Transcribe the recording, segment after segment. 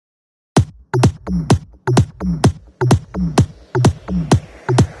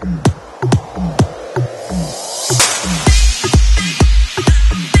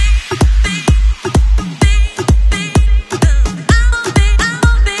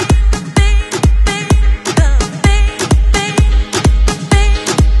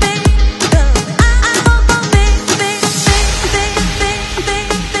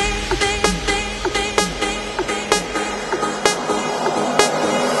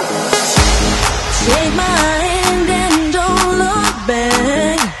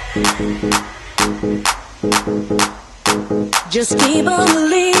Just keep on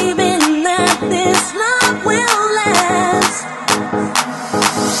believing that this love will last.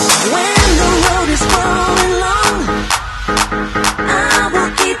 When the road is growing long, I will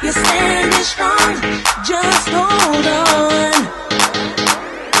keep you standing strong. Just hold on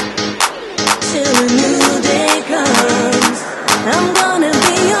till a new day comes. I'm gonna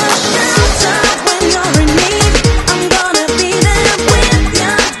be your shelter when you're in need. I'm gonna be there with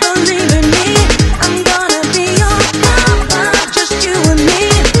you, believe in me. I'm gonna be your comfort, just you and me,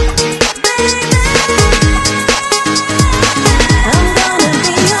 baby. I'm gonna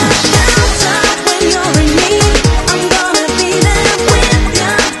be your shelter when you're in need. I'm gonna be there with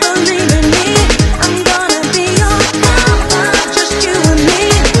you, believe in me. I'm gonna be your comfort, just you and me,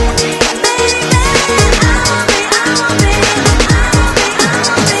 baby.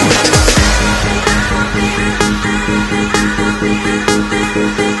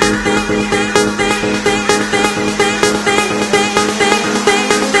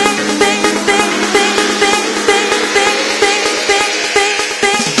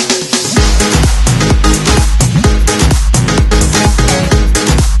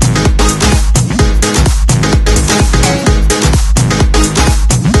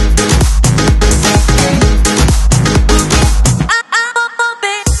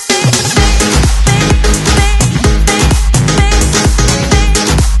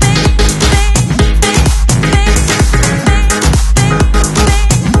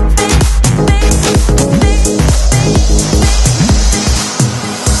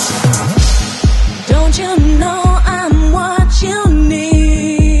 Don't you know I'm what you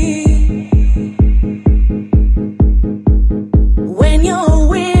need? When you're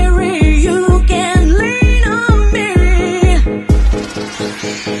weary, you can lean on me.